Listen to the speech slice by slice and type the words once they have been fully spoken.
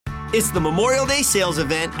It's the Memorial Day sales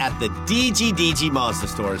event at the DGDG Mazda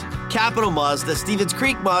stores. Capital Mazda, Stevens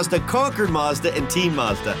Creek Mazda, Concord Mazda, and Team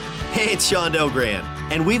Mazda. Hey, it's Sean Delgrand.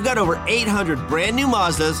 And we've got over 800 brand new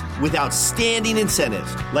Mazdas with outstanding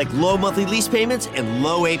incentives, like low monthly lease payments and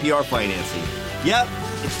low APR financing. Yep,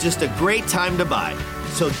 it's just a great time to buy.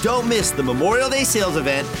 So don't miss the Memorial Day sales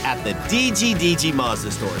event at the DGDG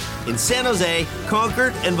Mazda stores in San Jose,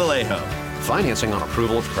 Concord, and Vallejo. Financing on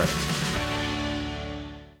approval of credit.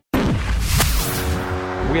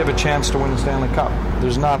 We have a chance to win the Stanley Cup.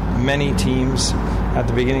 There's not many teams at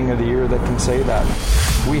the beginning of the year that can say that.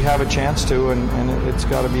 We have a chance to, and it's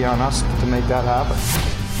got to be on us to make that happen.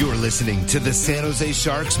 You're listening to the San Jose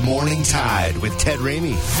Sharks Morning Tide with Ted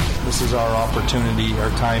Ramey. This is our opportunity.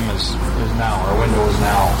 Our time is now. Our window is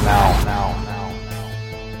now.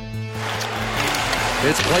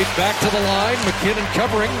 It's played back to the line. McKinnon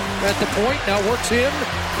covering at the point. Now works in.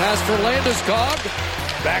 Pass for Landeskog.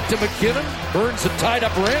 Back to McKinnon. Burns had tied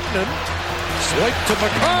up Rantanen. Swipe to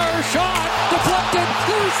Makar. Shot. Deflected.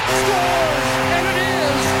 Loose. Scores. And it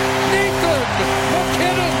is Nathan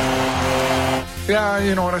McKinnon. Yeah,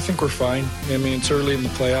 you know what? I think we're fine. I mean, it's early in the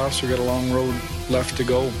playoffs. We got a long road left to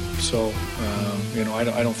go. So, I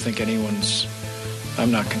don't think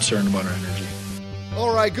I'm not concerned about our energy.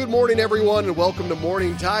 All right, good morning, everyone, and welcome to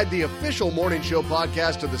Morning Tide, the official morning show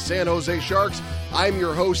podcast of the San Jose Sharks. I'm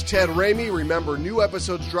your host, Ted Ramey. Remember, new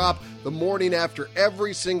episodes drop the morning after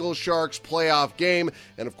every single Sharks playoff game.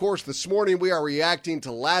 And, of course, this morning we are reacting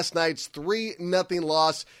to last night's 3-0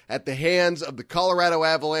 loss at the hands of the Colorado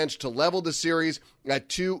Avalanche to level the series at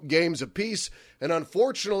 2 games apiece. And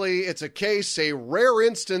unfortunately, it's a rare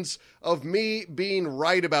instance of me being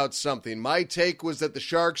right about something. My take was that the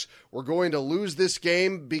Sharks were going to lose this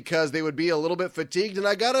game because they would be a little bit fatigued. And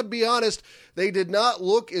I gotta be honest, they did not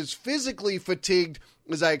look as physically fatigued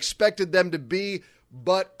as I expected them to be.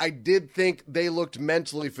 But I did think they looked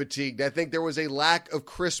mentally fatigued. I think there was a lack of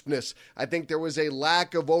crispness. I think there was a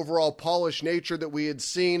lack of overall polished nature that we had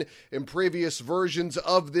seen in previous versions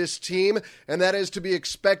of this team. And that is to be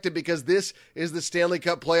expected because this is the Stanley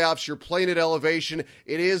Cup playoffs. You're playing at elevation.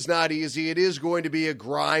 It is not easy. It is going to be a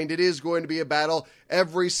grind. It is going to be a battle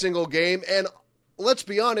every single game. And let's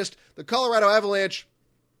be honest, the Colorado Avalanche,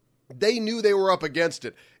 they knew they were up against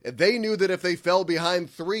it. They knew that if they fell behind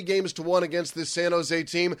 3-1 against this San Jose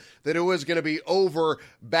team, that it was going to be over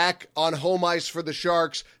back on home ice for the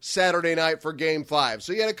Sharks Saturday night for Game 5.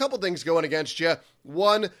 So you had a couple things going against you.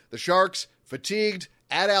 One, the Sharks fatigued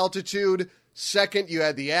at altitude. Second, you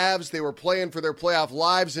had the Avs. They were playing for their playoff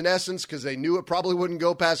lives in essence because they knew it probably wouldn't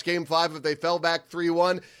go past Game 5 if they fell back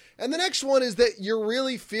 3-1. And the next one is that you're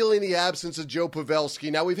really feeling the absence of Joe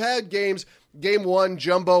Pavelski. Now, we've had games. Game 1,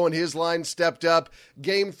 Jumbo and his line stepped up.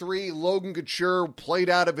 Game 3, Logan Couture played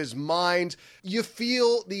out of his mind. You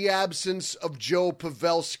feel the absence of Joe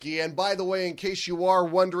Pavelski. And by the way, in case you are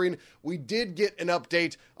wondering, we did get an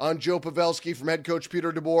update on Joe Pavelski from head coach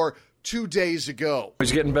Peter DeBoer 2 days ago.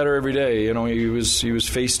 He's getting better every day. You know, he was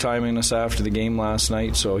FaceTiming us after the game last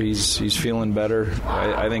night, so he's feeling better.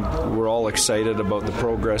 I think we're all excited about the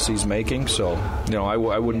progress he's making. So, I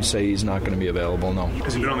wouldn't say he's not going to be available. No.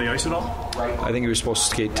 Has he been on the ice at all? I think he was supposed to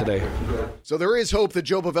skate today. So there is hope that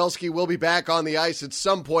Joe Pavelski will be back on the ice at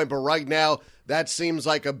some point, but right now that seems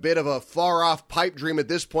like a bit of a far-off pipe dream at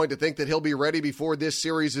this point to think that he'll be ready before this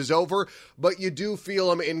series is over. But you do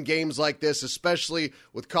feel him in games like this, especially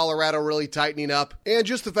with Colorado really tightening up. And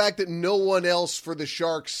just the fact that no one else for the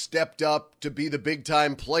Sharks stepped up to be the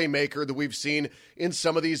big-time playmaker that we've seen in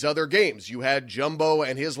some of these other games. You had Jumbo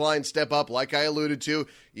and his line step up, like I alluded to.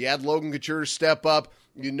 You had Logan Couture step up.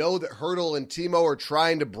 You know that Hertl and Timo are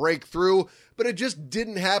trying to break through, but it just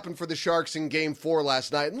didn't happen for the Sharks in Game 4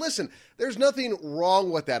 last night. And listen, there's nothing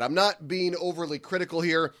wrong with that. I'm not being overly critical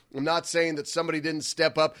here. I'm not saying that somebody didn't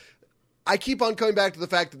step up. I keep on coming back to the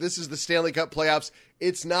fact that this is the Stanley Cup playoffs.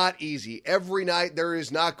 It's not easy. Every night there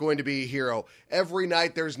is not going to be a hero. Every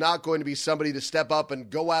night there's not going to be somebody to step up and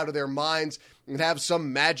go out of their minds and have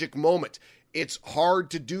some magic moment. It's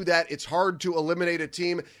hard to do that. It's hard to eliminate a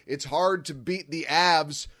team. It's hard to beat the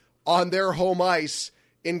Avs on their home ice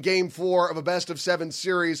in Game 4 of a best-of-7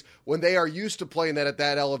 series when they are used to playing that at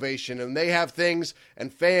that elevation, and they have things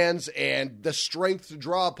and fans and the strength to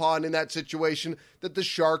draw upon in that situation that the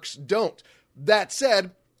Sharks don't. That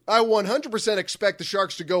said, I 100% expect the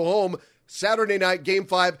Sharks to go home Saturday night, Game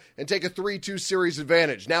 5, and take a 3-2 series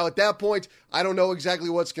advantage. Now, at that point, I don't know exactly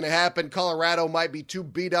what's going to happen. Colorado might be too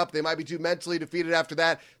beat up. They might be too mentally defeated after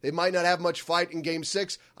that. They might not have much fight in Game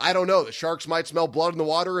 6. I don't know. The Sharks might smell blood in the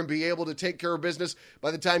water and be able to take care of business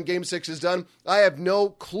by the time Game 6 is done. I have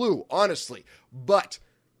no clue, honestly. But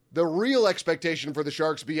The real expectation for the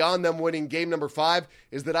Sharks beyond them winning game number 5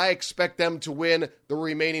 is that I expect them to win the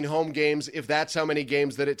remaining home games if that's how many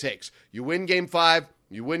games that it takes. You win game 5,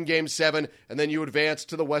 you win game 7, and then you advance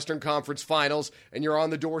to the Western Conference Finals, and you're on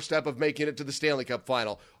the doorstep of making it to the Stanley Cup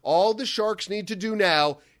Final. All the Sharks need to do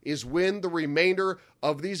now is win the remainder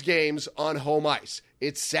of these games on home ice.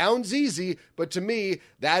 It sounds easy, but to me,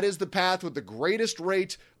 that is the path with the greatest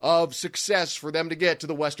rate of success for them to get to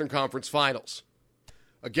the Western Conference Finals.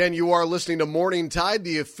 Again, you are listening to Morning Tide,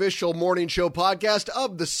 the official morning show podcast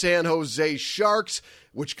of the San Jose Sharks,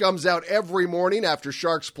 which comes out every morning after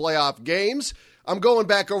Sharks playoff games. I'm going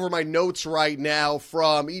back over my notes right now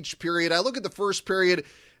from each period. I look at the first period,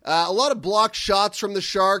 a lot of blocked shots from the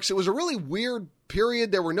Sharks. It was a really weird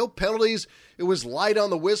period. There were no penalties. It was light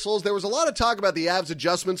on the whistles. There was a lot of talk about the Avs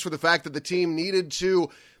adjustments for the fact that the team needed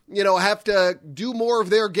to have to do more of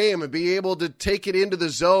their game and be able to take it into the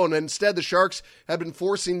zone. Instead, the Sharks have been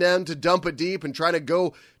forcing them to dump it deep and try to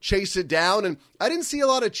go chase it down. And I didn't see a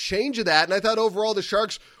lot of change of that. And I thought overall the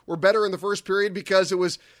Sharks were better in the first period because it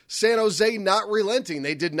was San Jose not relenting.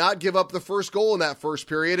 They did not give up the first goal in that first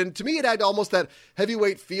period. And to me, it had almost that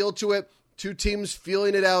heavyweight feel to it. Two teams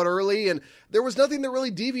feeling it out early, and there was nothing that really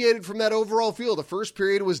deviated from that overall feel. The first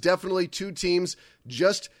period was definitely two teams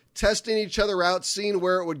just testing each other out, seeing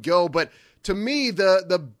where it would go. But to me,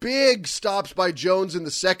 the big stops by Jones in the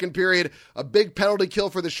second period, a big penalty kill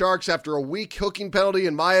for the Sharks after a weak hooking penalty,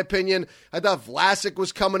 in my opinion. I thought Vlasic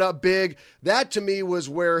was coming up big. That, to me, was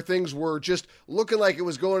where things were just looking like it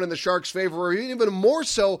was going in the Sharks' favor, or even more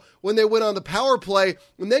so when they went on the power play.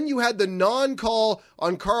 And then you had the non-call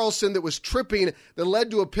on Karlsson that was tripping that led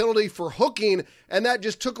to a penalty for hooking, and that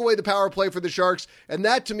just took away the power play for the Sharks. And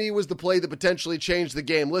that, to me, was the play that potentially changed the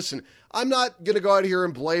game. Listen, I'm not going to go out here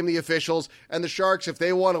and blame the officials. And the Sharks, if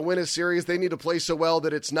they want to win a series, they need to play so well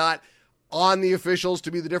that it's not on the officials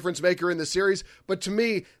to be the difference maker in the series. But to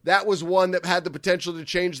me, that was one that had the potential to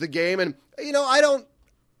change the game. And, I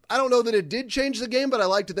don't know that it did change the game, but I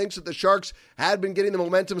like to think that the Sharks had been getting the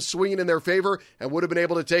momentum swinging in their favor and would have been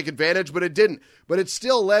able to take advantage, but it didn't. But it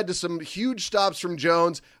still led to some huge stops from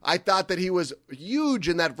Jones. I thought that he was huge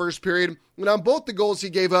in that first period. And on both the goals he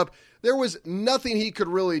gave up, there was nothing he could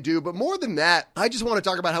really do. But more than that, I just want to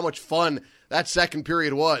talk about how much fun that second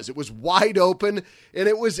period was. It was wide open, and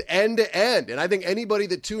it was end-to-end. And I think anybody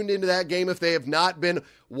that tuned into that game, if they have not been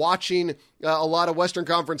watching a lot of Western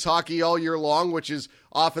Conference hockey all year long, which is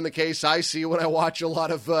often the case I see when I watch a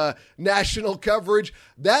lot of national coverage,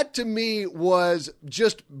 that to me was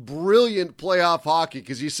just brilliant playoff hockey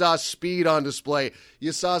because you saw speed on display,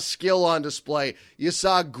 you saw skill on display, you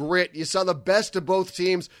saw grit, you saw the best of both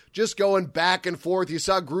teams just going back and forth. You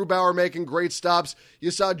saw Grubauer making great stops,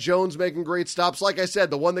 you saw Jones making great stops. Like I said,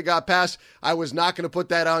 the one that got past, I was not going to put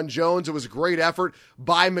that on Jones. It was a great effort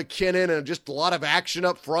by McKinnon and just a lot of action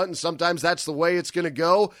up front, and sometimes that's the way it's going to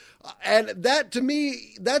go. And that, to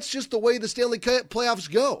me, that's just the way the Stanley Cup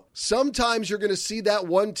playoffs go. Sometimes you're going to see that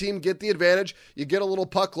one team get the advantage. You get a little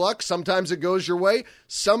puck luck. Sometimes it goes your way.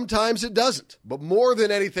 Sometimes it doesn't. But more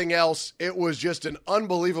than anything else, it was just an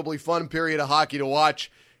unbelievably fun period of hockey to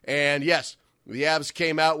watch. And yes, the Avs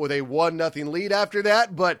came out with a 1-0 lead after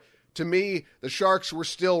that, but to me, the Sharks were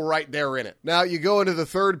still right there in it. Now, you go into the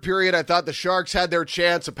third period, I thought the Sharks had their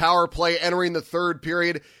chance, a power play entering the third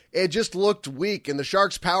period. It just looked weak, and the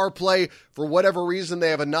Sharks' power play, for whatever reason, they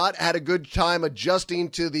have not had a good time adjusting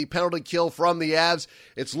to the penalty kill from the Avs.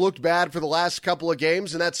 It's looked bad for the last couple of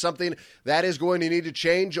games, and that's something that is going to need to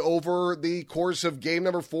change over the course of game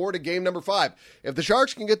number 4 to game number 5. If the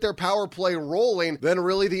Sharks can get their power play rolling, then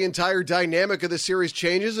really the entire dynamic of the series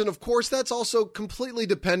changes, and of course, that's also completely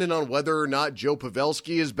dependent on whether or not Joe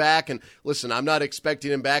Pavelski is back. And listen, I'm not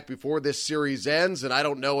expecting him back before this series ends, and I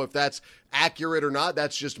don't know if that's accurate or not.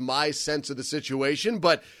 That's just my sense of the situation.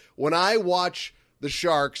 But when I watch the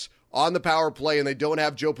Sharks on the power play and they don't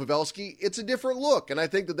have Joe Pavelski, it's a different look. And I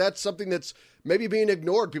think that that's something that's maybe being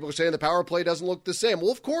ignored. People are saying the power play doesn't look the same. Well,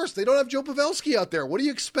 of course, they don't have Joe Pavelski out there. What do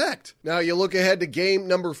you expect? Now, you look ahead to game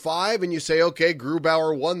number 5 and you say, okay,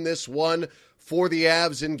 Grubauer won this one for the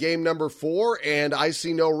Avs in game number 4, and I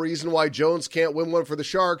see no reason why Jones can't win one for the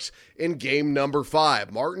Sharks in game number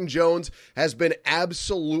 5. Martin Jones has been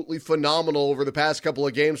absolutely phenomenal over the past couple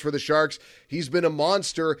of games for the Sharks. He's been a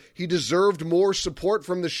monster. He deserved more support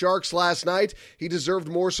from the Sharks last night. He deserved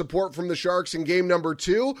more support from the Sharks in game number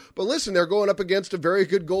 2. But listen, they're going up against a very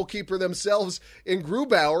good goalkeeper themselves in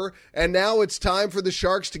Grubauer, and now it's time for the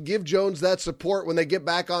Sharks to give Jones that support when they get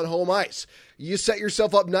back on home ice. You set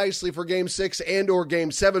yourself up nicely for game 6 and or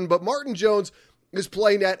game 7, but Martin Jones is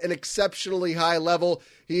playing at an exceptionally high level.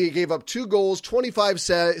 He gave up 2 goals, 25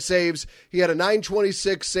 saves. He had a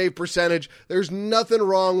 .926 save percentage. There's nothing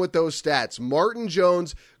wrong with those stats. Martin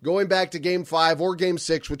Jones, going back to Game 5 or Game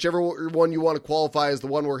 6, whichever one you want to qualify as the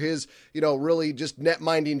one where his, really just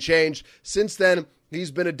net-minding changed. Since then,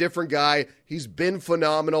 he's been a different guy. He's been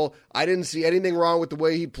phenomenal. I didn't see anything wrong with the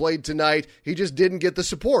way he played tonight. He just didn't get the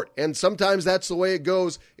support. And sometimes that's the way it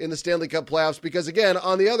goes in the Stanley Cup playoffs because, again,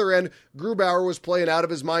 on the other end, Grubauer was playing out of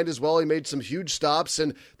his mind as well. He made some huge stops,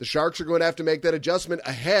 and the Sharks are going to have to make that adjustment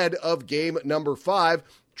ahead of game number 5.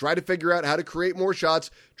 Try to figure out how to create more shots,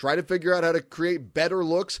 try to figure out how to create better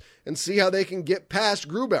looks, and see how they can get past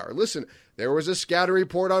Grubauer. Listen, there was a scouting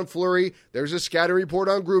report on Fleury. There's a scouting report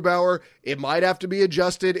on Grubauer. It might have to be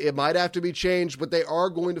adjusted. It might have to be changed, but they are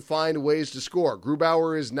going to find ways to score.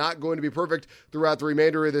 Grubauer is not going to be perfect throughout the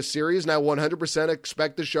remainder of this series, and I 100%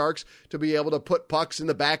 expect the Sharks to be able to put pucks in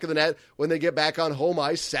the back of the net when they get back on home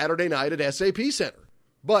ice Saturday night at SAP Center.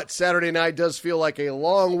 But Saturday night does feel like a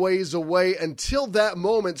long ways away until that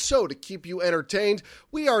moment. So to keep you entertained,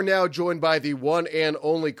 we are now joined by the one and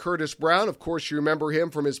only Curtis Brown. Of course, you remember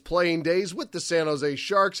him from his playing days with the San Jose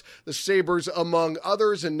Sharks, the Sabres, among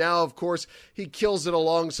others. And now, of course, he kills it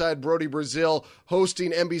alongside Brody Brazil,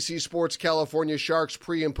 hosting NBC Sports California Sharks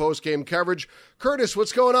pre- and post-game coverage. Curtis,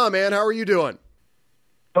 what's going on, man? How are you doing?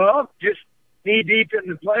 Well, just knee-deep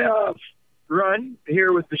in the playoff run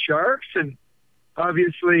here with the Sharks, and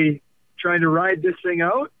obviously trying to ride this thing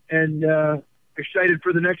out and excited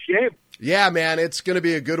for the next game. Yeah, man, it's going to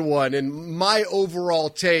be a good one. And my overall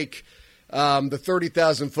take, the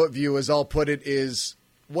 30,000-foot view, as I'll put it, is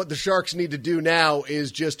what the Sharks need to do now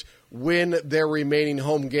is just win their remaining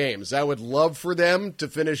home games. I would love for them to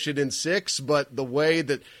finish it in 6, but the way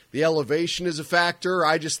that the elevation is a factor,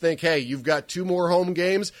 I just think, hey, you've got 2 more home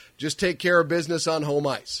games. Just take care of business on home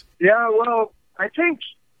ice. Yeah, well, I think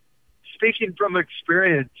speaking from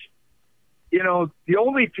experience, the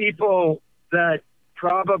only people that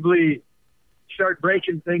probably start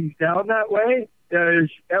breaking things down that way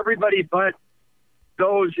is everybody but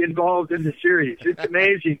those involved in the series. It's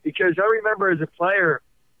amazing because I remember as a player,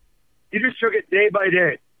 you just took it day by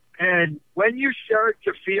day. And when you start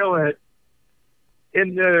to feel it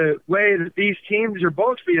in the way that these teams are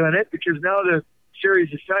both feeling it, because now the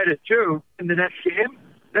series is decided too in the next game,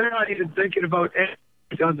 they're not even thinking about anything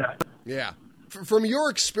done that. Yeah. From your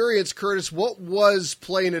experience, Curtis, what was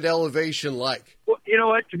playing at elevation like? Well, you know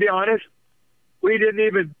what? To be honest, we didn't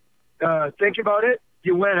even think about it.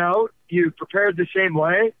 You went out. You prepared the same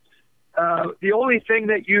way. The only thing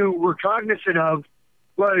that you were cognizant of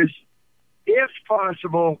was, if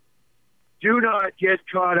possible, do not get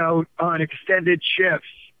caught out on extended shifts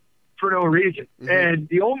for no reason. Mm-hmm. And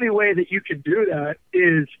the only way that you can do that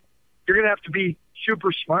is you're going to have to be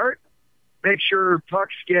super smart. Make sure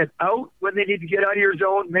pucks get out when they need to get out of your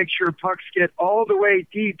zone. Make sure pucks get all the way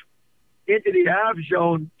deep into the Avs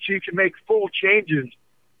zone so you can make full changes.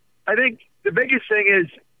 I think the biggest thing is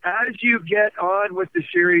as you get on with the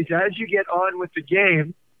series, as you get on with the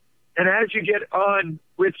game, and as you get on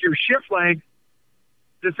with your shift length,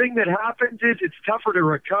 the thing that happens is it's tougher to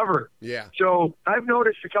recover. Yeah. So I've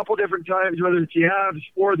noticed a couple different times, whether it's the Avs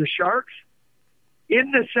or the Sharks, in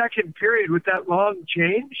the second period with that long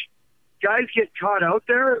change, guys get caught out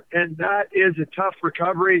there, and that is a tough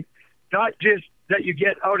recovery. Not just that you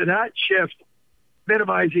get out of that shift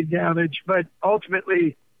minimizing damage, but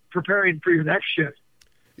ultimately preparing for your next shift.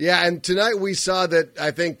 Yeah, and tonight we saw that,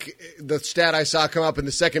 I think the stat I saw come up in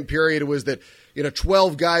the second period was that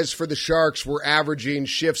 12 guys for the Sharks were averaging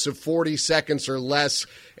shifts of 40 seconds or less,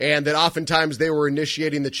 and that oftentimes they were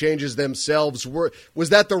initiating the changes themselves. Was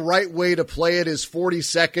that the right way to play it? Is 40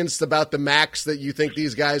 seconds about the max that you think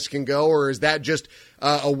these guys can go, or is that just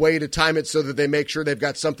a way to time it so that they make sure they've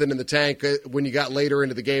got something in the tank when you got later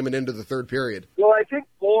into the game and into the third period? Well, I think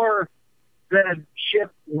more than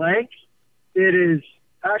shift length, it is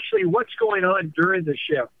actually what's going on during the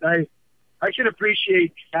shift. I can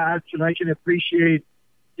appreciate stats, and I can appreciate,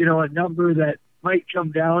 a number that might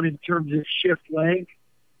come down in terms of shift length,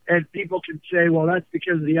 and people can say, well, that's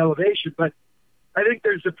because of the elevation. But I think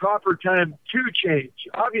there's the proper time to change.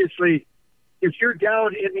 Obviously, if you're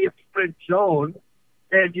down in the opponent zone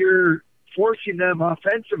and you're forcing them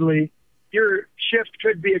offensively, your shift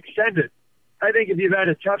could be extended. I think if you've had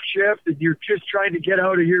a tough shift and you're just trying to get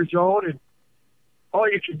out of your zone and all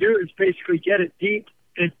you can do is basically get it deep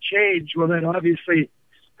and change, well, then obviously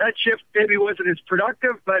that shift maybe wasn't as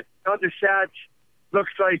productive, but on the stats,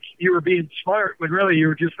 looks like you were being smart when really you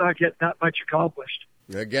were just not getting that much accomplished.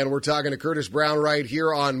 Again, we're talking to Curtis Brown right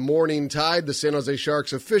here on Morning Tide, the San Jose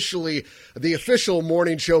Sharks official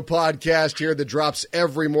morning show podcast here that drops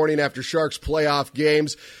every morning after Sharks playoff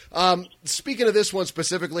games. Speaking of this one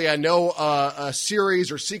specifically, I know a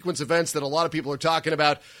series or sequence events that a lot of people are talking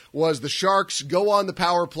about was the Sharks go on the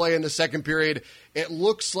power play in the second period. It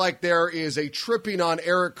looks like there is a tripping on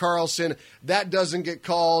Erik Karlsson. That doesn't get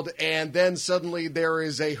called, and then suddenly there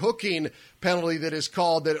is a hooking penalty that is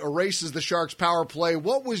called that erases the Sharks' power play.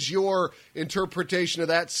 What was your interpretation of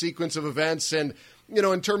that sequence of events? And, you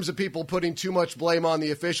know, in terms of people putting too much blame on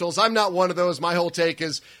the officials, I'm not one of those. My whole take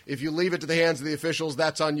is if you leave it to the hands of the officials,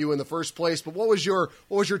 that's on you in the first place. But what was your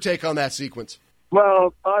take on that sequence?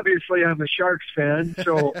 Well, obviously I'm a Sharks fan,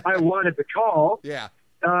 so I wanted the call. Yeah.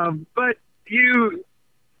 But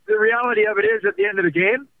the reality of it is at the end of the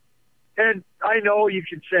game, and I know you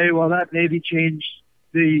can say, well, that maybe changed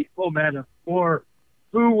the momentum, or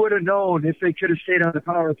who would have known if they could have stayed on the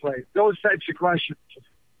power play? Those types of questions.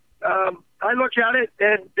 I look at it,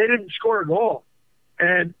 and they didn't score a goal.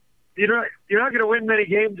 And you're not going to win many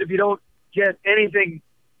games if you don't get anything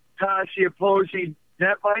past the opposing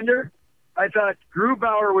netminder. I thought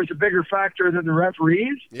Grubauer was a bigger factor than the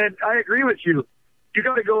referees, and I agree with you. You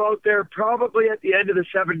got to go out there probably at the end of the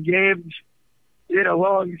 7 games in a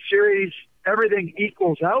long series. Everything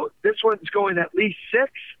equals out. This one's going at least 6,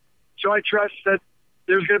 so I trust that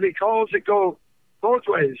there's going to be calls that go both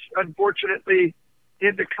ways. Unfortunately,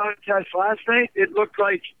 in the contest last night, it looked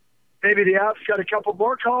like maybe the Avs got a couple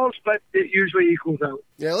more calls, but it usually equals out.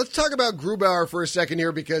 Yeah, let's talk about Grubauer for a second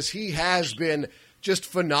here because he has been just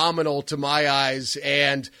phenomenal to my eyes.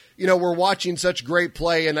 And, you know, we're watching such great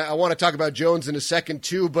play, and I want to talk about Jones in a second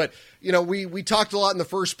too, but, you know, we talked a lot in the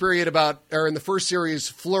first period in the first series,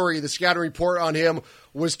 Fleury, the scouting report on him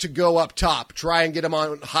was to go up top, try and get him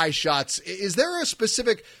on high shots. Is there a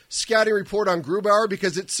specific scouting report on Grubauer?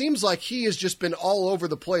 Because it seems like he has just been all over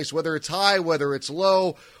the place, whether it's high, whether it's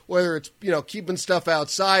low, whether it's, you know, keeping stuff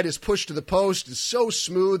outside, his push to the post is so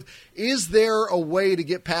smooth. Is there a way to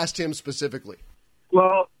get past him specifically?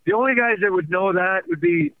 Well, the only guys that would know that would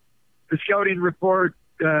be the scouting report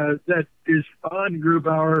that is on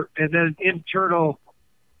Grubauer and then internal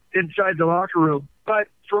inside the locker room. But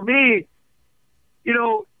for me, you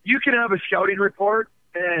know, you can have a scouting report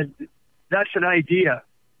and that's an idea.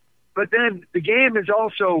 But then the game is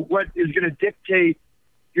also what is going to dictate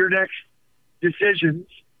your next decisions,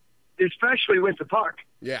 especially with the puck.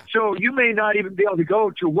 Yeah. So you may not even be able to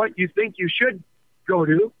go to what you think you should go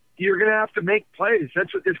to. You're going to have to make plays.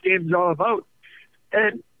 That's what this game is all about.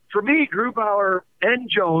 And for me, Grubauer and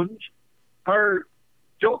Jones are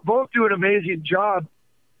both do an amazing job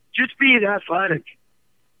just being athletic,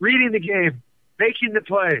 reading the game, making the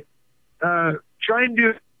play, trying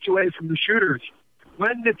to get away from the shooters.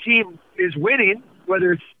 When the team is winning,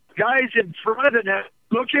 whether it's guys in front of the net,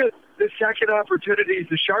 look at the second opportunities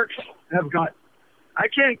the Sharks have got. I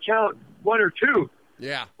can't count 1 or 2.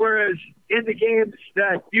 Yeah. Whereas in the games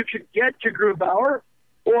that you could get to Grubauer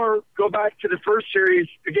or go back to the first series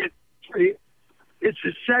against 3, it's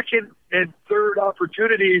the second and third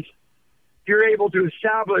opportunities you're able to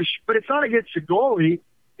establish. But it's not against the goalie.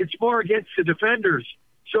 It's more against the defenders.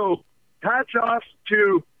 So hats off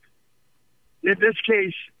to, in this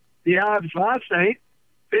case, the Avs last night.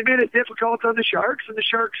 They made it difficult on the Sharks, and the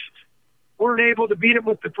Sharks weren't able to beat them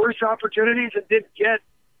with the first opportunities and didn't get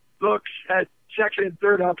looks at second and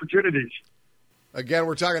third opportunities. Again,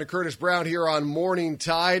 we're talking to Curtis Brown here on Morning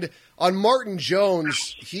Tide. On Martin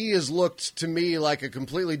Jones, he has looked to me like a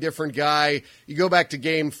completely different guy. You go back to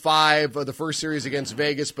Game 5 of the first series against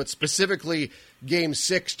Vegas, but specifically Game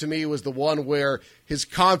 6 to me was the one where his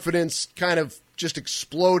confidence kind of just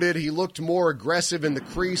exploded. He looked more aggressive in the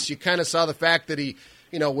crease. You kind of saw the fact that he,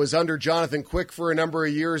 you know, was under Jonathan Quick for a number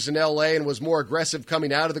of years in L.A. and was more aggressive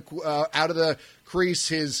coming out of the crease.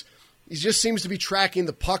 He just seems to be tracking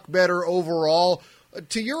the puck better overall.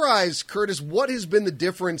 To your eyes, Curtis, what has been the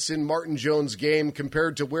difference in Martin Jones' game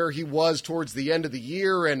compared to where he was towards the end of the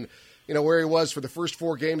year and, you know, where he was for the first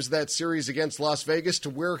 4 games of that series against Las Vegas to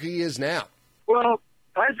where he is now? Well,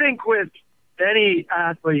 I think with any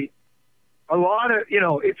athlete, a lot of, you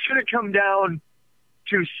know, it should have come down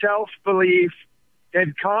to self-belief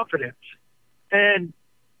and confidence. And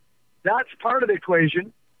that's part of the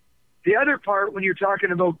equation. The other part, when you're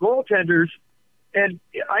talking about goaltenders, and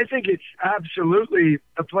I think it's absolutely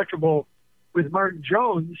applicable with Martin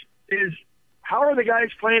Jones, is how are the guys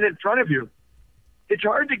playing in front of you? It's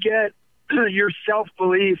hard to get your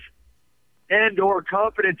self-belief and or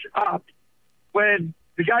confidence up when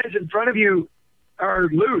the guys in front of you are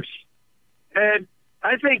loose. And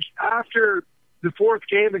I think after the 4th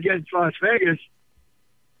game against Las Vegas,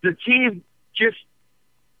 the team just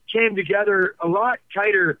came together a lot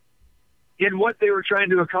tighter in what they were trying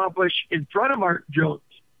to accomplish in front of Martin Jones.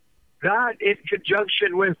 That, in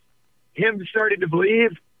conjunction with him starting to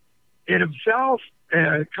believe in himself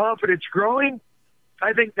and confidence growing,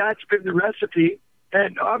 I think that's been the recipe.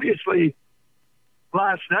 And obviously,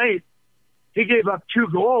 last night, he gave up 2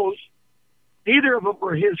 goals. Neither of them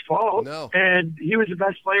were his fault. No. And he was the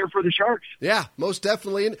best player for the Sharks. Yeah, most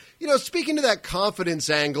definitely. And, speaking to that confidence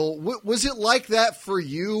angle, was it like that for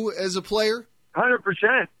you as a player?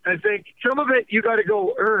 100%. I think some of it you got to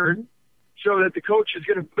go earn so that the coach is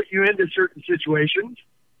going to put you into certain situations.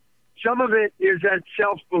 Some of it is that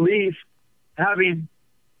self-belief, having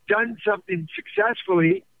done something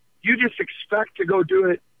successfully, you just expect to go do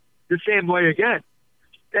it the same way again.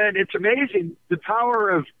 And it's amazing the power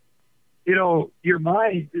of, your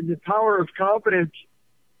mind and the power of confidence.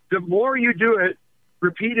 The more you do it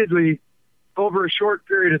repeatedly over a short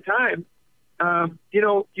period of time,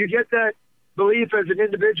 you get that belief as an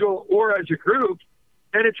individual or as a group,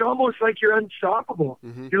 and it's almost like you're unstoppable.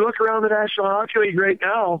 Mm-hmm. You look around the National Hockey League right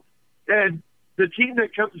now, and the team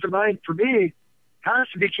that comes to mind for me has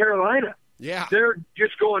to be Carolina. Yeah. They're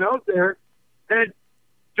just going out there, and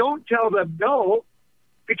don't tell them no,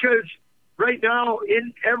 because right now,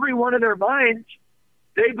 in every one of their minds,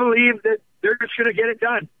 they believe that they're just going to get it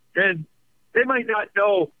done. And they might not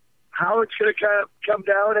know how it's going to come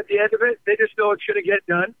down at the end of it. They just know it's going to get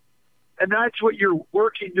done. And that's what you're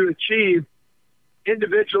working to achieve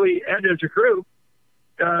individually and as a group.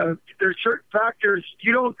 There's certain factors.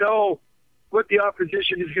 You don't know what the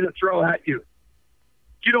opposition is going to throw at you.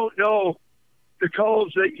 You don't know the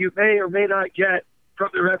calls that you may or may not get from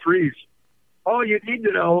the referees. All you need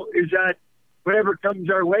to know is that whatever comes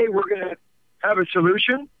our way, we're going to have a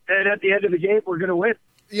solution, and at the end of the game, we're going to win.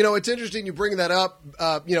 It's interesting you bring that up,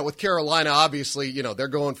 with Carolina, obviously, they're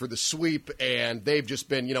going for the sweep, and they've just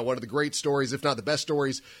been, one of the great stories, if not the best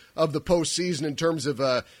stories of the postseason in terms of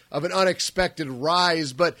an unexpected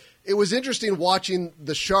rise. But it was interesting watching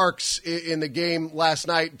the Sharks in the game last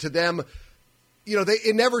night. To them,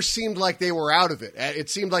 it never seemed like they were out of it.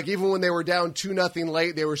 It seemed like even when they were down 2-0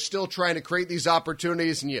 late, they were still trying to create these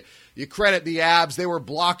opportunities, and you credit the Abs. They were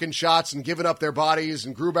blocking shots and giving up their bodies,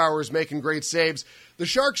 and Grubauer was making great saves. The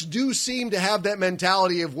Sharks do seem to have that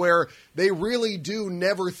mentality of where they really do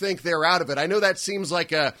never think they're out of it. I know that seems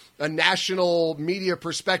like a national media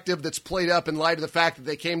perspective that's played up in light of the fact that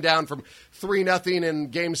they came down from 3-0 in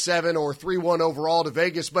Game 7 or 3-1 overall to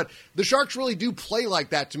Vegas, but the Sharks really do play like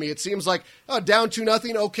that to me. It seems like, down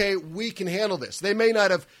 2-0, okay, we can handle this. They may not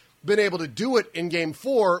have been able to do it in Game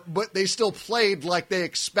 4, but they still played like they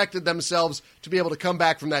expected themselves to be able to come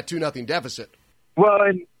back from that 2-0 deficit. Well,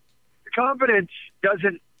 and confidence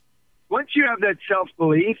doesn't, once you have that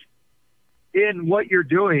self-belief in what you're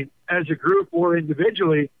doing as a group or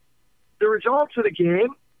individually, the results of the game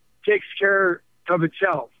takes care of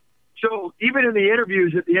itself. So even in the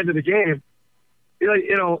interviews at the end of the game,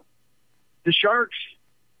 the Sharks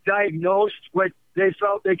diagnosed what they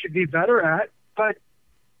felt they could be better at. But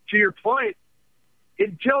to your point,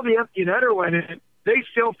 until the empty netter went in, they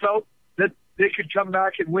still felt that they could come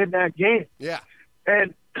back and win that game. Yeah.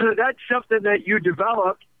 And that's something that you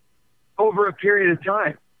develop over a period of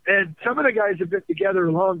time. And some of the guys have been together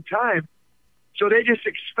a long time, so they just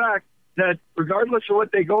expect that regardless of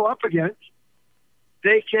what they go up against,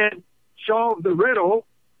 they can solve the riddle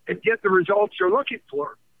and get the results they're looking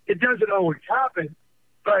for. It doesn't always happen,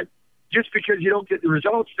 but just because you don't get the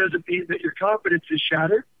results doesn't mean that your confidence is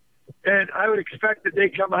shattered. And I would expect that they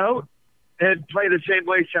come out and play the same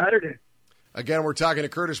way Saturday. Again, we're talking to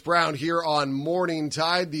Curtis Brown here on Morning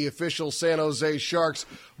Tide, the official San Jose Sharks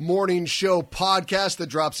morning show podcast that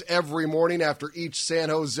drops every morning after each San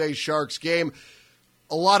Jose Sharks game.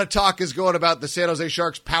 A lot of talk is going about the San Jose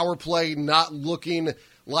Sharks power play not looking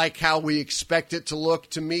like how we expect it to look.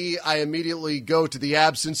 To me, I immediately go to the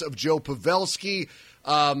absence of Joe Pavelski.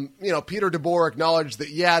 Peter DeBoer acknowledged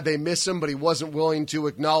that, they miss him, but he wasn't willing to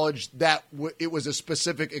acknowledge that it was a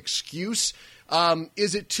specific excuse.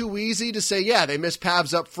 Is it too easy to say, they miss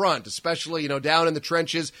Pavs up front, especially, down in the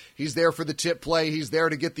trenches? He's there for the tip play. He's there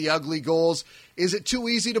to get the ugly goals. Is it too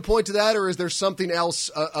easy to point to that, or is there something else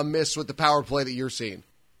amiss with the power play that you're seeing?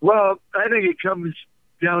 Well, I think it comes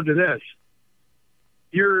down to this.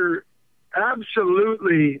 You're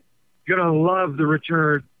absolutely going to love the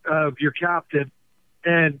return of your captain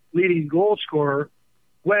and leading goal scorer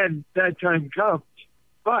when that time comes.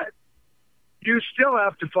 But you still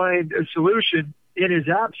have to find a solution in his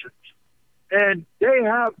absence. And they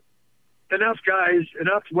have enough guys,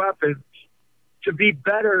 enough weapons to be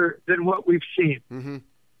better than what we've seen. Mm-hmm.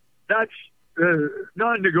 That's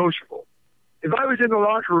non-negotiable. If I was in the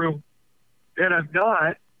locker room, and I'm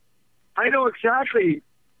not, I know exactly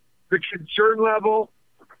the concern level,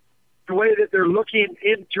 the way that they're looking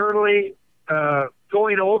internally,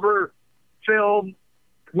 going over film,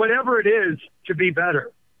 whatever it is to be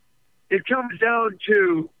better. It comes down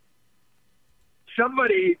to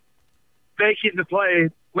somebody making the play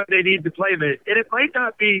when they need the play made. And it might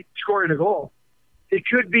not be scoring a goal. It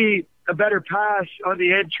could be a better pass on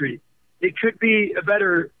the entry. It could be a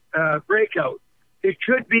better breakout. It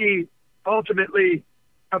could be ultimately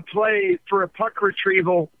a play for a puck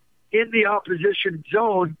retrieval in the opposition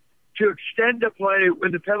zone to extend a play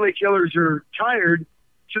when the penalty killers are tired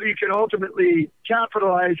so you can ultimately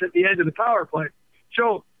capitalize at the end of the power play.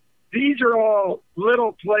 So these are all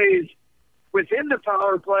little plays within the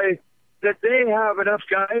power play that they have enough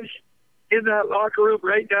guys in that locker room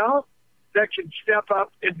right now that can step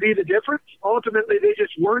up and be the difference. Ultimately, they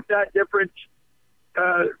just weren't that different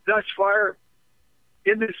thus far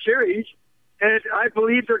in this series, and I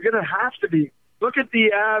believe they're going to have to be. Look at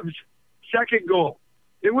the Avs' second goal.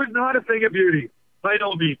 It was not a thing of beauty, by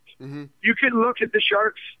no means. Mm-hmm. You can look at the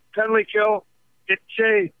Sharks' penalty kill and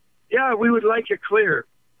say, yeah, we would like it clear.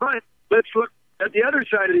 But let's look at the other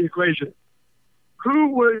side of the equation. Who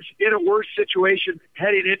was in a worse situation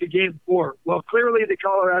heading into Game 4? Well, clearly the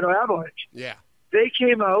Colorado Avalanche. Yeah. They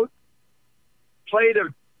came out, played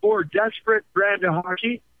a more desperate brand of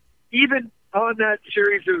hockey, even on that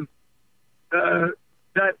series of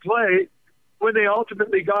that play when they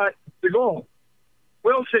ultimately got the goal.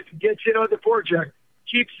 Wilson gets in on the forecheck,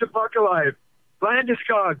 keeps the puck alive.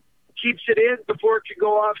 Landeskog keeps it in before it can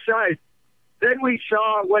go offside. Then we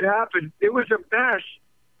saw what happened. It was a mess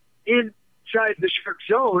inside the Shark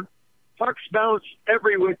zone. Pucks bounced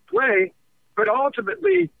every which way, but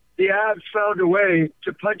ultimately the Avs found a way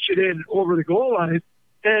to punch it in over the goal line.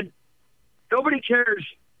 And nobody cares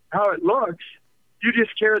how it looks. You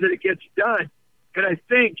just care that it gets done. And I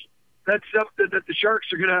think that's something that the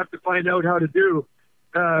Sharks are going to have to find out how to do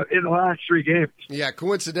in the last three games. Yeah,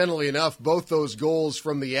 coincidentally enough, both those goals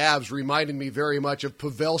from the Avs reminded me very much of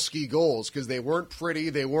Pavelski goals because they weren't pretty.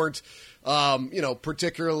 They weren't,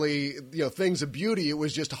 particularly, things of beauty. It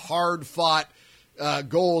was just hard-fought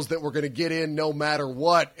goals that were going to get in no matter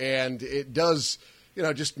what. And it does,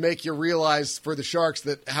 just make you realize for the Sharks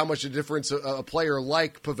that how much a difference a player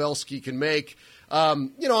like Pavelski can make.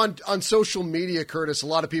 On social media, Curtis, a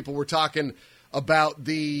lot of people were talking about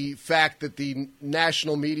the fact that the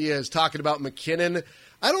national media is talking about McKinnon.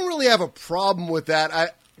 I don't really have a problem with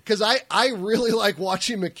that because I really like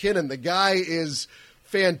watching McKinnon. The guy is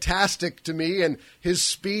fantastic to me, and his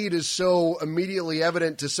speed is so immediately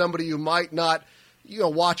evident to somebody who might not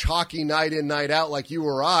watch hockey night in, night out like you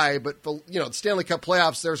or I. But, the Stanley Cup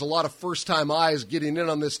playoffs, there's a lot of first-time eyes getting in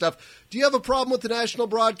on this stuff. Do you have a problem with the national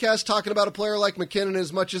broadcast talking about a player like McKinnon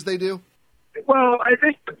as much as they do? Well, I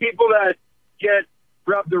think the people that get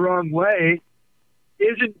rubbed the wrong way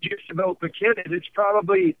isn't just about McKinnon. It's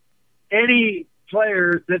probably any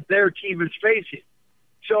player that their team is facing.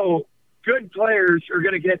 So good players are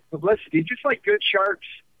going to get publicity, just like good Sharks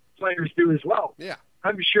players do as well. Yeah,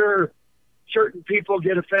 I'm sure certain people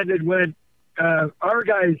get offended when our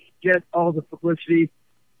guys get all the publicity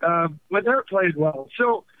when they're playing well.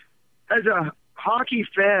 So as a hockey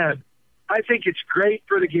fan, I think it's great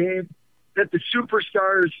for the game that the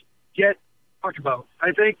superstars get talked about.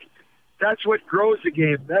 I think that's what grows the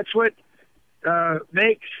game. That's what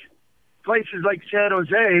makes places like San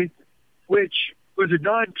Jose, which was a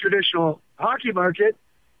non-traditional hockey market,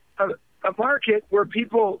 a market where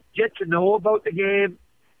people get to know about the game,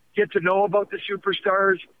 get to know about the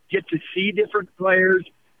superstars, get to see different players,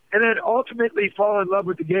 and then ultimately fall in love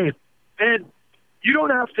with the game. And you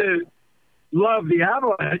don't have to love the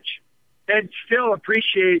Avalanche and still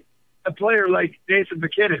appreciate a player like Nathan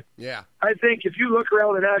McKinnon. Yeah. I think if you look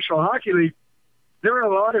around the National Hockey League, there are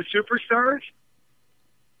a lot of superstars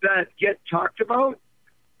that get talked about.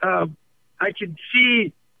 I can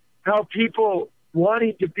see how people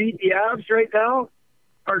wanting to beat the Avs right now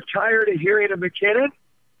are tired of hearing of McKinnon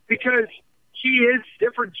because he is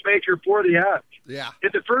difference maker for the Avs. Yeah. In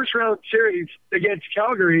the first round series against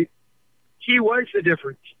Calgary, he was the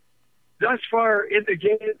difference. Thus far in the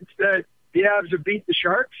games that the Avs have beat the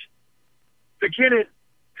Sharks, McKinnon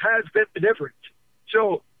has been the difference.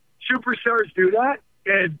 So superstars do that,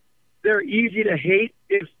 and they're easy to hate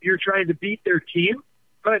if you're trying to beat their team.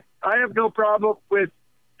 But I have no problem with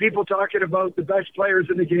people talking about the best players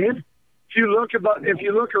in the game. If you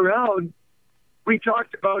look around, we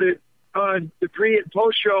talked about it on the pre and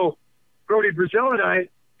post show, Brody Brazil and I,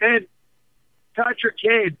 and Patrick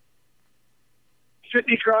Kane,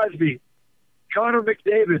 Sidney Crosby, Connor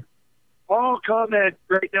McDavid all comment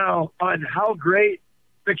right now on how great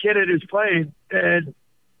McKinnon is playing and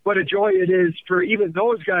what a joy it is for even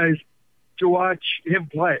those guys to watch him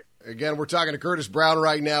play. Again, we're talking to Curtis Brown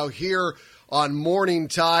right now here on Morning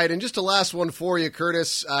Tide. And just a last one for you,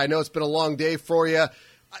 Curtis. I know it's been a long day for you.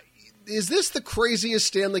 Is this the craziest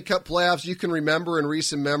Stanley Cup playoffs you can remember in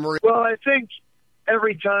recent memory? Well, I think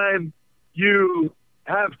every time you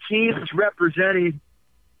have teams representing,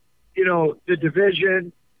 the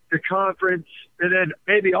division, the conference, and then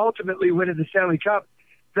maybe ultimately winning the Stanley Cup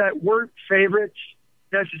that weren't favorites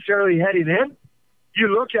necessarily heading in, you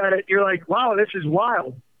look at it and you're like, wow, this is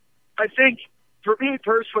wild. I think for me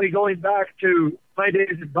personally, going back to my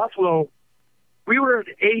days in Buffalo, we were an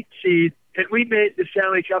 8 seed and we made the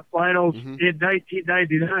Stanley Cup Finals in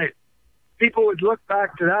 1999. People would look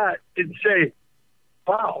back to that and say,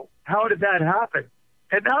 wow, how did that happen?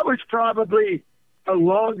 And that was probably a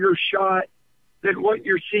longer shot than what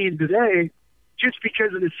you're seeing today, just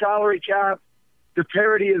because of the salary cap, the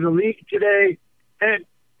parity of the league today. And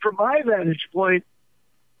from my vantage point,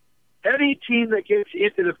 any team that gets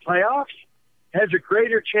into the playoffs has a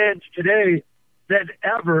greater chance today than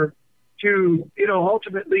ever to,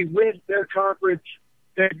 ultimately win their conference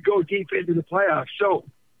and go deep into the playoffs. So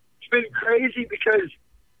it's been crazy because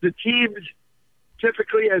the teams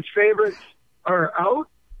typically as favorites are out,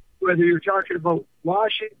 whether you're talking about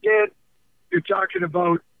Washington, you're talking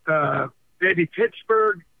about maybe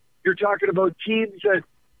Pittsburgh, you're talking about teams that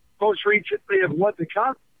most recently have won the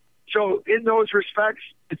Cup. So in those respects,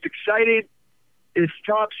 it's exciting, it's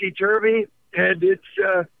topsy-turvy, and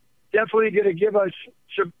it's definitely going to give us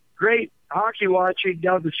some great hockey watching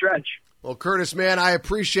down the stretch. Well, Curtis, man, I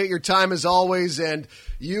appreciate your time as always, and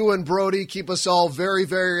you and Brody keep us all very,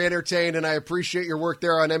 very entertained, and I appreciate your work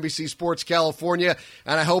there on NBC Sports California,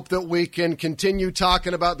 and I hope that we can continue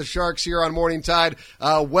talking about the Sharks here on Morning Tide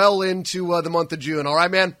well into the month of June. All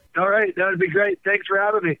right, man? All right, that would be great. Thanks for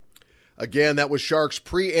having me. Again, that was Sharks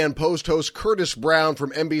pre- and post-host Curtis Brown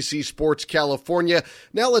from NBC Sports California.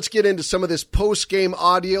 Now let's get into some of this post-game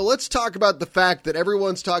audio. Let's talk about the fact that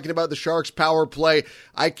everyone's talking about the Sharks power play.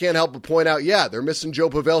 I can't help but point out, they're missing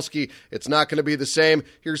Joe Pavelski. It's not going to be the same.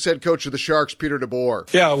 Here's head coach of the Sharks, Peter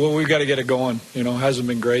DeBoer. Yeah, well, we've got to get it going. It hasn't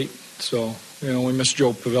been great. So, we miss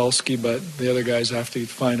Joe Pavelski, but the other guys have to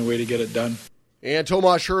find a way to get it done. And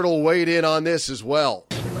Tomas Hertl weighed in on this as well.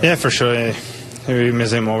 Yeah, for sure. We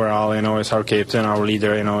miss him overall, he's our captain, our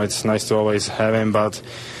leader, it's nice to always have him, but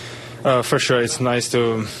for sure it's nice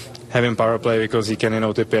to have him power play because he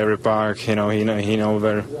can, tip every puck, he know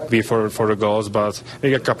where be for the goals, but we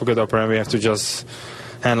got a couple good opportunities, we have to just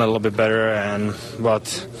handle a little bit better,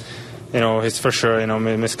 but it's for sure,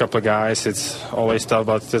 we miss a couple of guys, it's always tough,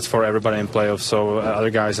 but it's for everybody in playoffs, so other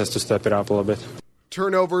guys has to step it up a little bit.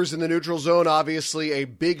 Turnovers in the neutral zone, obviously a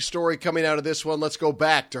big story coming out of this one. Let's go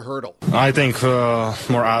back to Hertl. I think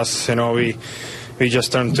more us, we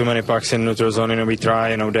just turned too many pucks in neutral zone. We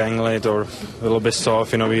try, dangle it or a little bit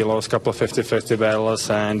soft. We lost a couple of 50-50 battles,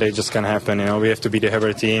 and they just can't happen. We have to be the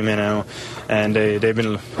heavier team, and they've been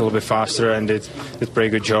a little bit faster, and did a pretty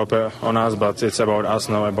good job on us, but it's about us,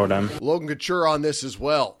 not about them. Logan Couture on this as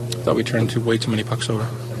well. Thought we turned way too many pucks over.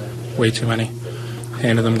 Way too many.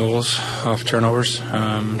 Handed them goals off turnovers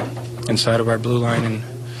inside of our blue line and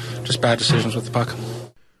just bad decisions with the puck.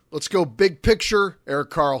 Let's go big picture, Erik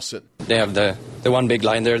Karlsson. They have the one big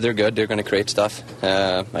line there. They're good. They're going to create stuff.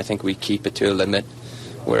 I think we keep it to a limit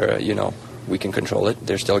where, we can control it.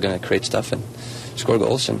 They're still going to create stuff and score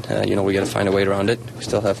goals, and, we got to find a way around it. We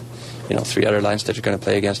still have, 3 other lines that are going to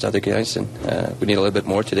play against other guys, and we need a little bit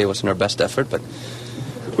more. Today wasn't our best effort, but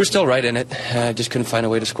we're still right in it. Just couldn't find a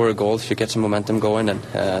way to score a goal to get some momentum going, and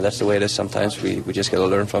that's the way it is sometimes. We just got to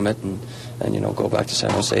learn from it and go back to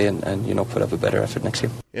San Jose and put up a better effort next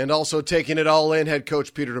game. And also taking it all in, head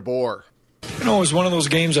coach Peter DeBoer. It was one of those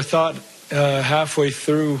games I thought halfway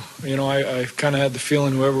through, I kind of had the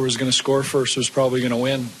feeling whoever was going to score first was probably going to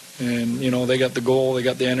win. And, they got the goal, they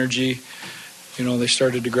got the energy. They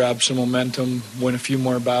started to grab some momentum, win a few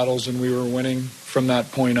more battles, and we were winning from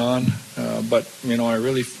that point on. But I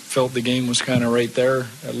really felt the game was kind of right there,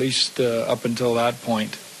 at least up until that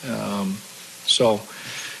point. So,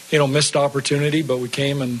 missed opportunity, but we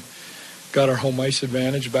came and got our home ice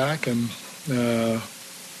advantage back, and we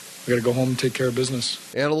got to go home and take care of business.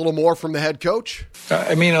 And a little more from the head coach?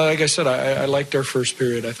 Like I said, I liked our first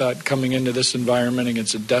period. I thought coming into this environment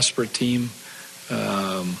against a desperate team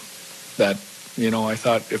that I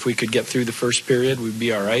thought if we could get through the first period, we'd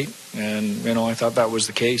be all right. And, I thought that was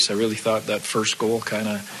the case. I really thought that first goal kind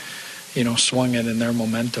of, swung it in their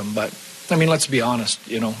momentum. But, let's be honest,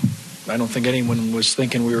 I don't think anyone was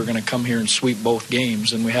thinking we were going to come here and sweep both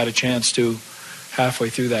games, and we had a chance to halfway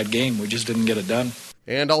through that game. We just didn't get it done.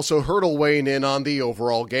 And also Hertl weighing in on the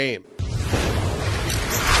overall game.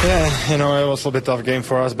 Yeah, it was a little bit tough game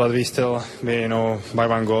for us, but we by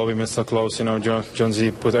one goal, we missed so close. Jonesy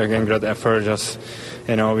put again great effort. Just,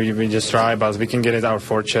 we just try, but we can get it out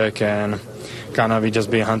for check, and kind of we just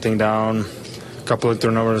be hunting down a couple of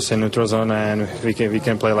turnovers in neutral zone, and we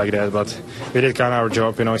can play like that. But we did kind of our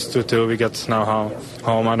job. It's 2-2. We got now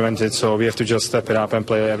home advantage, so we have to just step it up and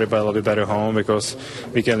play everybody a little bit better home, because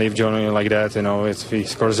we can leave Johnny like that. If we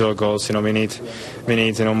score 0 goals, we need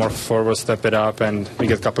more forward, step it up, and we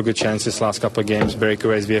get a couple of good chances last couple of games.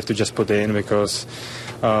 Breakaways we have to just put in, because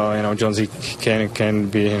Jonesy can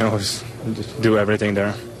be do everything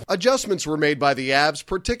there. Adjustments were made by the Avs,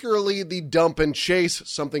 particularly the dump and chase,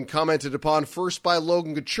 something commented upon first by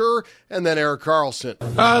Logan Couture and then Erik Karlsson.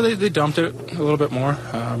 They dumped it a little bit more.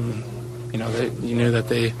 You knew that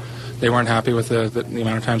they weren't happy with the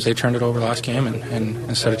amount of times they turned it over last game, and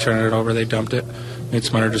instead of turning it over, they dumped it, made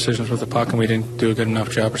smarter decisions with the puck, and we didn't do a good enough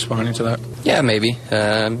job responding to that. Yeah, maybe. I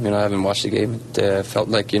haven't watched the game. It felt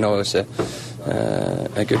like, it was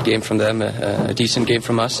a good game from them, a decent game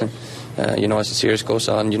from us, and as the series goes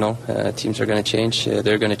on, teams are going to change.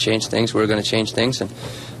 They're going to change things. We're going to change things, and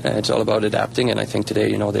it's all about adapting. And I think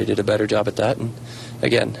today, they did a better job at that. And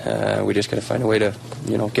again, we just got to find a way to,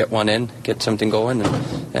 get one in, get something going,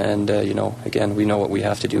 and again, we know what we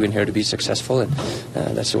have to do in here to be successful, and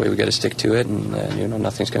that's the way we got to stick to it. And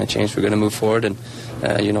nothing's going to change. We're going to move forward, and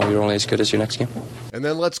you're only as good as your next game. And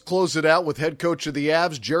then let's close it out with head coach of the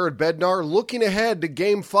Avs, Jared Bednar, looking ahead to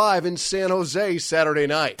Game 5 in San Jose Saturday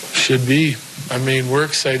night. Should be. We're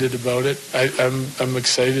excited about it. I'm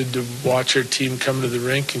excited to watch our team come to the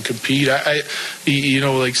rink and compete.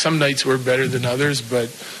 Some nights we're better than others, but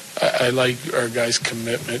I like our guys'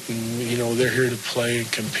 commitment, and they're here to play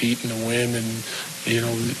and compete and to win. And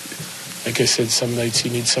like I said, some nights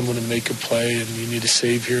you need someone to make a play, and you need a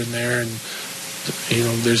save here and there, and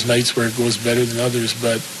there's nights where it goes better than others,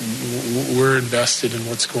 but we're invested in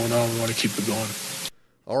what's going on. We want to keep it going.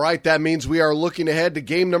 All right, that means we are looking ahead to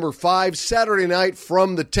game number 5 Saturday night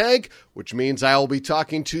from the tank, which means I will be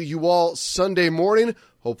talking to you all Sunday morning.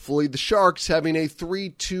 Hopefully the Sharks having a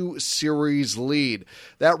 3-2 series lead.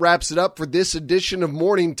 That wraps it up for this edition of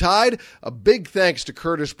Morning Tide. A big thanks to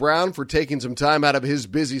Curtis Brown for taking some time out of his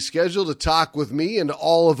busy schedule to talk with me and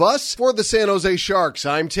all of us. For the San Jose Sharks,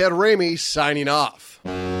 I'm Ted Ramey, signing off.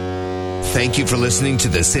 Thank you for listening to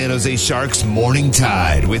the San Jose Sharks Morning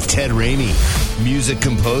Tide with Ted Ramey. Music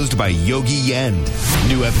composed by Yogi Yend.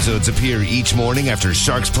 New episodes appear each morning after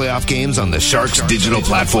Sharks playoff games on the Sharks digital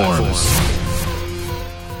platforms.